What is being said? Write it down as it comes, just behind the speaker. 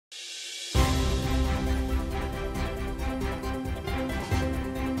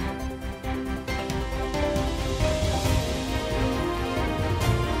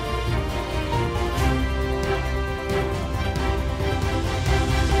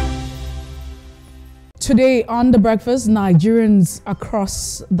Today on The Breakfast, Nigerians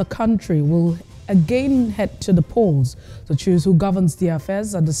across the country will again head to the polls to choose who governs their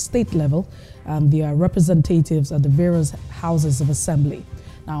affairs at the state level and their representatives at the various houses of assembly.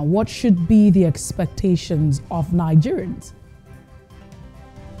 Now, what should be the expectations of Nigerians?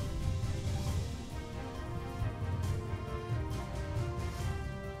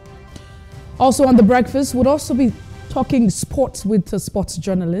 Also on The Breakfast, we'll also be talking sports with the sports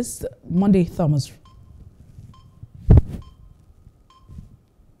journalist, Monday Thomas.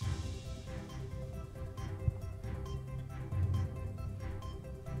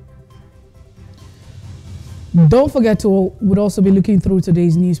 Don't forget to, we'll also be looking through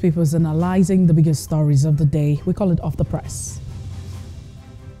today's newspapers, analyzing the biggest stories of the day. We call it Off the Press.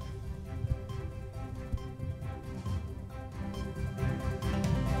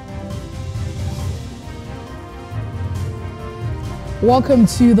 Welcome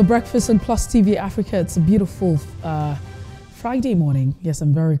to The Breakfast on Plus TV Africa. It's a beautiful Friday morning. Yes,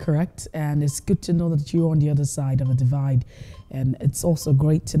 I'm very correct. And it's good to know that you're on the other side of a divide. And it's also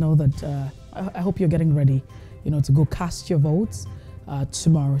great to know that I hope you're getting ready, to go cast your votes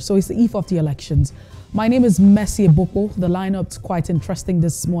tomorrow. So it's the eve of the elections. My name is Messi Eboko. The lineup's quite interesting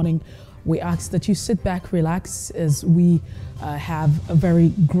this morning. We ask that you sit back, relax, as we have a very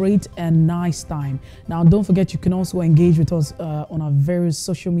great and nice time. Now, don't forget, you can also engage with us on our various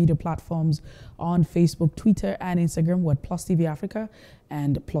social media platforms on Facebook, Twitter, and Instagram. We're at Plus TV Africa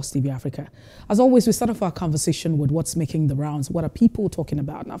and Plus TV Africa. As always, we start off our conversation with what's making the rounds. What are people talking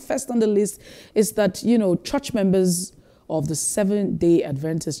about? Now, first on the list is that, church members of the Seventh-day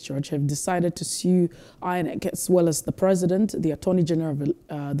Adventist Church have decided to sue INEC, as well as the President, the Attorney General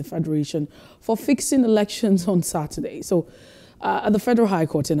of the Federation, for fixing elections on Saturday. So at the Federal High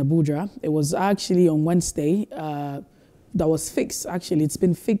Court in Abuja, it was actually on Wednesday that was fixed. Actually, it's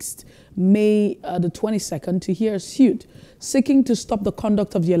been fixed May the 22nd to hear a suit seeking to stop the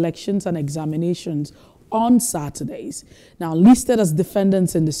conduct of the elections and examinations on Saturdays. Now, listed as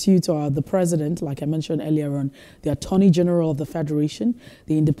defendants in the suit are the President, like I mentioned earlier on, the Attorney General of the Federation,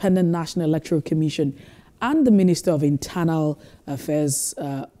 the Independent National Electoral Commission, and the Minister of Internal Affairs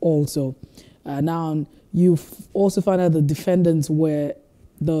also. Now, you've also found out the defendants were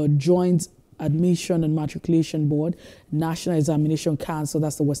the Joint Admission and Matriculation Board, National Examination Council,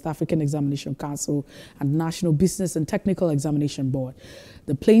 that's the West African Examination Council, and National Business and Technical Examination Board.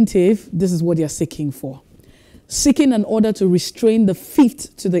 The plaintiff, this is what they're seeking for. Seeking an order to restrain the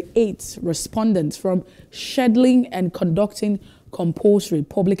 5th to the 8th respondents from scheduling and conducting compulsory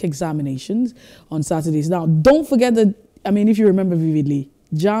public examinations on Saturdays. Now, don't forget that, if you remember vividly,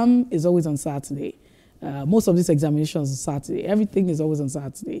 JAM is always on Saturday. Most of these examinations are Saturday. Everything is always on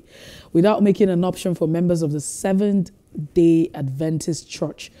Saturday, without making an option for members of the Seventh-day Adventist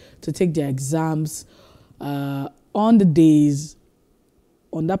Church to take their exams on the days,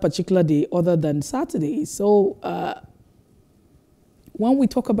 on that particular day, other than Saturday. So when we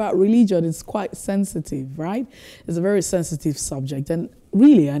talk about religion, it's quite sensitive, right? It's a very sensitive subject. And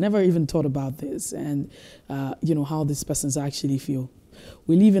really, I never even thought about this and, how these persons actually feel.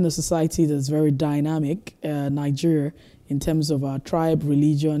 We live in a society that's very dynamic, Nigeria, in terms of our tribe,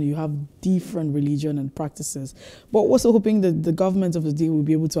 religion. You have different religion and practices. But we're also hoping that the government of the day will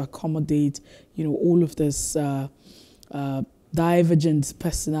be able to accommodate, all of this divergent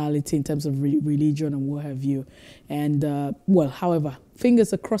personality in terms of religion and what have you. And, however,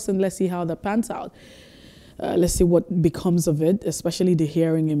 fingers are crossed and let's see how that pans out. Let's see what becomes of it, especially the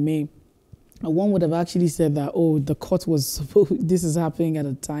hearing in May. One would have actually said that, the court was supposed, this is happening at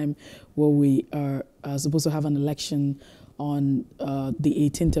a time where we are supposed to have an election on the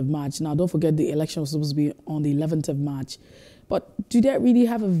 18th of March. Now, don't forget the election was supposed to be on the 11th of March. But do they really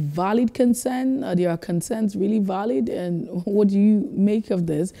have a valid concern? Are their concerns really valid? And what do you make of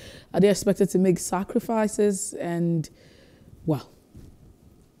this? Are they expected to make sacrifices? And,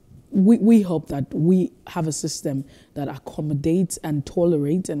 we hope that we have a system that accommodates and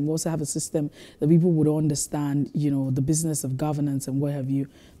tolerates, and we also have a system that people would understand, the business of governance and what have you.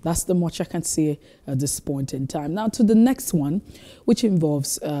 That's the much I can say at this point in time. Now to the next one, which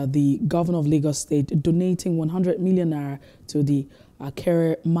involves the governor of Lagos State donating 100 million naira to the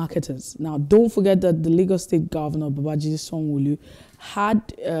Akere marketers. Now, don't forget that the Lagos State Governor, Babajide Sanwo-Olu,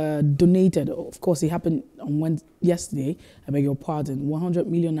 had donated, of course, it happened on yesterday, I beg your pardon, 100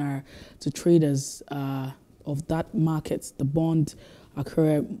 million naira to traders of that market, the Bond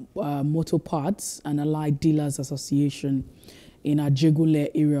Akere Motor Parts and Allied Dealers Association in Ajegunle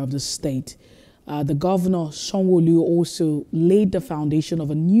area of the state. The Governor, Sanwo-Olu, also laid the foundation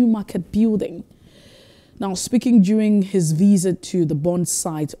of a new market building. Now, speaking during his visit to the Bond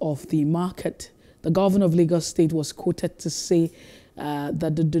site of the market, The governor of Lagos State was quoted to say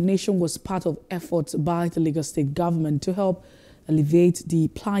that the donation was part of efforts by the Lagos State government to help alleviate the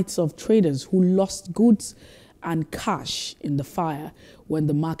plights of traders who lost goods and cash in the fire when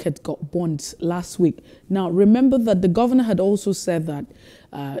the market got burnt last week. Now, remember that the governor had also said that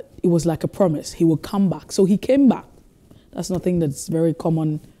it was like a promise. He would come back. So he came back. That's nothing that's very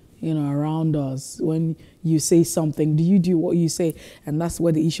common, around us. When you say something, do you do what you say? And that's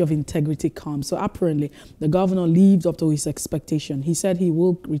where the issue of integrity comes. So apparently, the governor lived up to his expectation. He said he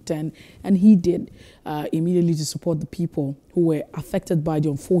will return, and he did immediately to support the people who were affected by the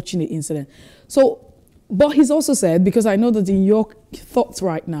unfortunate incident. But he's also said, because I know that in your thoughts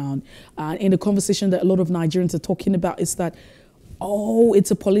right now, in the conversation that a lot of Nigerians are talking about, is that, oh,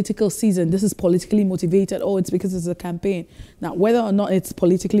 it's a political season. This is politically motivated. Oh, it's because it's a campaign. Now, whether or not it's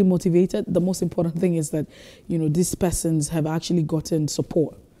politically motivated, the most important thing is that, these persons have actually gotten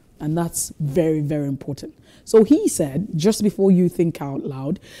support. And that's very, very important. So he said, just before you think out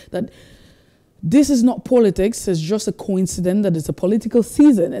loud, that this is not politics. It's just a coincidence that it's a political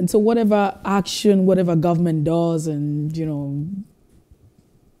season. And so whatever action, whatever government does and,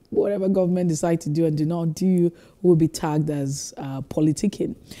 whatever government decide to do and do not do will be tagged as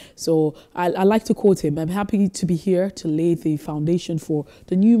politicking. So I like to quote him. I'm happy to be here to lay the foundation for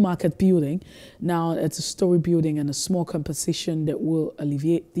the new market building. Now it's a story building and a small compensation that will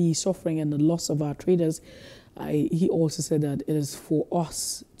alleviate the suffering and the loss of our traders. He also said that it is for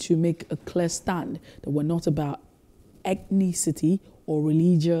us to make a clear stand that we're not about ethnicity or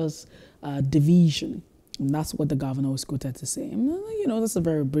religious division. And that's what the governor was quoted to say. That's a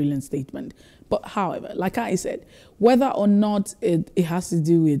very brilliant statement. But however, like I said, whether or not it has to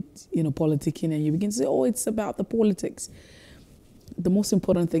do with, politicking, and you begin to say, oh, it's about the politics. The most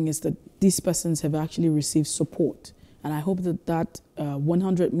important thing is that these persons have actually received support. And I hope that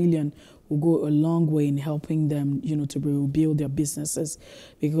 100 million will go a long way in helping them, to rebuild their businesses,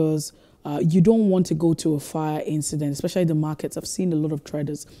 because you don't want to go to a fire incident, especially the markets. I've seen a lot of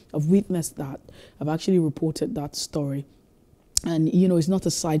traders. I've witnessed that. I've actually reported that story. And, it's not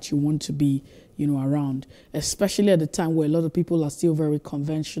a sight you want to be, around, especially at a time where a lot of people are still very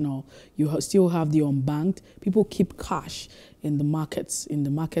conventional. You still have the unbanked. People keep cash in the markets, in the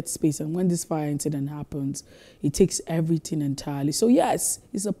market space. And when this fire incident happens, it takes everything entirely. So yes,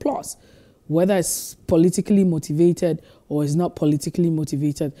 it's a plus. Whether it's politically motivated or it's not politically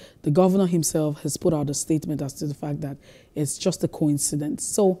motivated, the governor himself has put out a statement as to the fact that it's just a coincidence.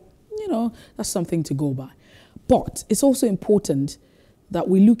 So, that's something to go by. But it's also important that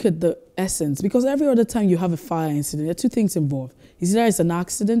we look at the essence, because every other time you have a fire incident, there are two things involved. It's either it's an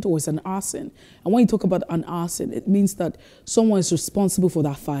accident or it's an arson. And when you talk about an arson, it means that someone is responsible for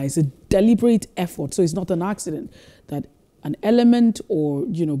that fire. It's a deliberate effort. So it's not an accident, that an element or,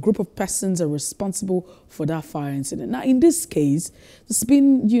 group of persons are responsible for that fire incident. Now, in this case, it's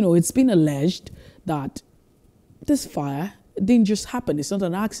been alleged that this fire didn't just happen. It's not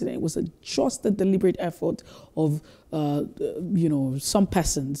an accident. It was just a deliberate effort of, some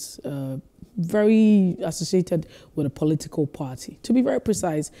persons very associated with a political party. To be very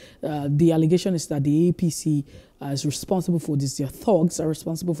precise, the allegation is that the APC is responsible for this. Their thugs are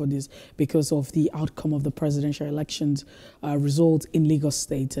responsible for this because of the outcome of the presidential elections result in Lagos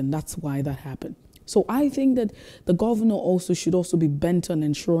State, and that's why that happened. So I think that the governor should also be bent on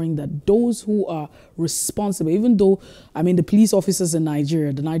ensuring that those who are responsible, even though, the police officers in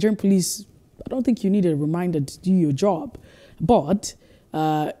Nigeria, the Nigerian police, I don't think you need a reminder to do your job. But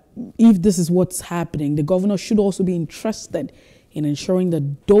if this is what's happening, the governor should also be interested in ensuring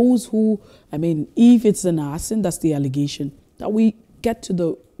that those who, if it's an arson, that's the allegation, that we get to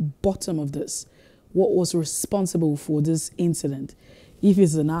the bottom of this. What was responsible for this incident? If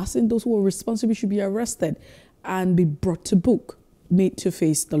it's an arson, those who are responsible should be arrested and be brought to book, made to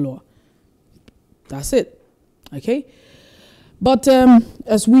face the law. That's it. Okay? But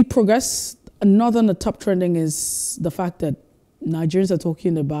as we progress, another on the top trending is the fact that Nigerians are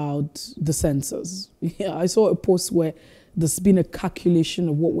talking about the census. Yeah, I saw a post where there's been a calculation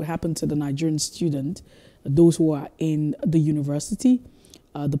of what will happen to the Nigerian student, those who are in the university.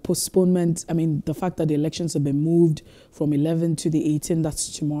 The postponement, the fact that the elections have been moved from 11 to the 18th,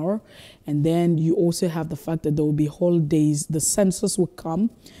 that's tomorrow. And then you also have the fact that there will be holidays. The census will come.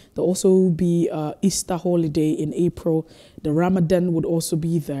 There will also be Easter holiday in April. The Ramadan would also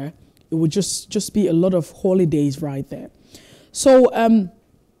be there. It would just be a lot of holidays right there. So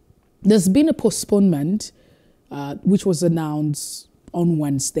there's been a postponement, which was announced on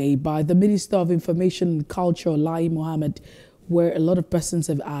Wednesday by the Minister of Information and Culture, Lai Mohammed, where a lot of persons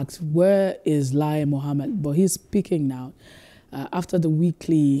have asked, where is Lai Mohammed? But he's speaking now. after the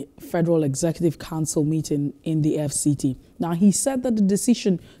weekly Federal Executive Council meeting in the FCT. Now, he said that the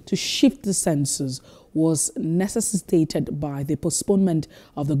decision to shift the census was necessitated by the postponement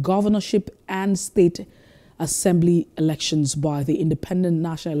of the governorship and state assembly elections by the Independent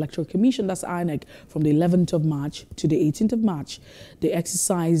National Electoral Commission, that's INEC, from the 11th of March to the 18th of March. The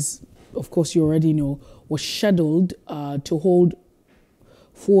exercise, of course, you already know, was scheduled to hold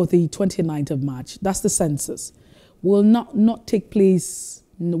for the 29th of March. That's the census. Will not take place,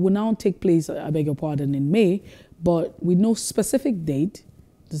 will now take place, I beg your pardon, in May, but with no specific date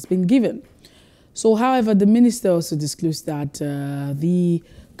that's been given. So, however, the minister also disclosed that the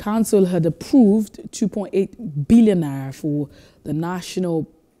council had approved 2.8 billion naira for the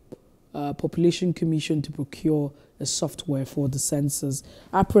National Population Commission to procure a software for the census.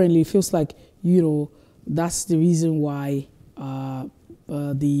 Apparently, it feels like, that's the reason why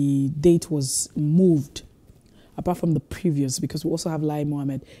the date was moved, apart from the previous, because we also have Lai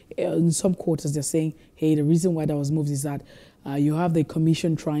Mohammed. In some quarters, they're saying, hey, the reason why that was moved is that you have the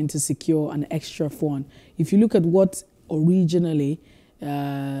commission trying to secure an extra fund. If you look at what originally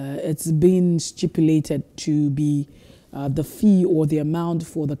it's been stipulated to be the fee or the amount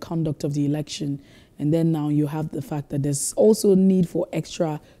for the conduct of the election, and then now you have the fact that there's also a need for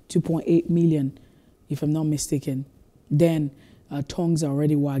extra 2.8 million, if I'm not mistaken, then tongues are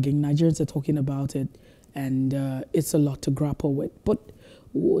already wagging. Nigerians are talking about it, and it's a lot to grapple with. But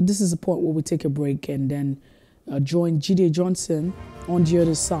this is the point where we take a break and then join Jide Johnson on the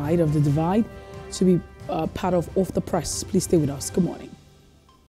other side of the divide to be part of Off the Press. Please stay with us. Good morning.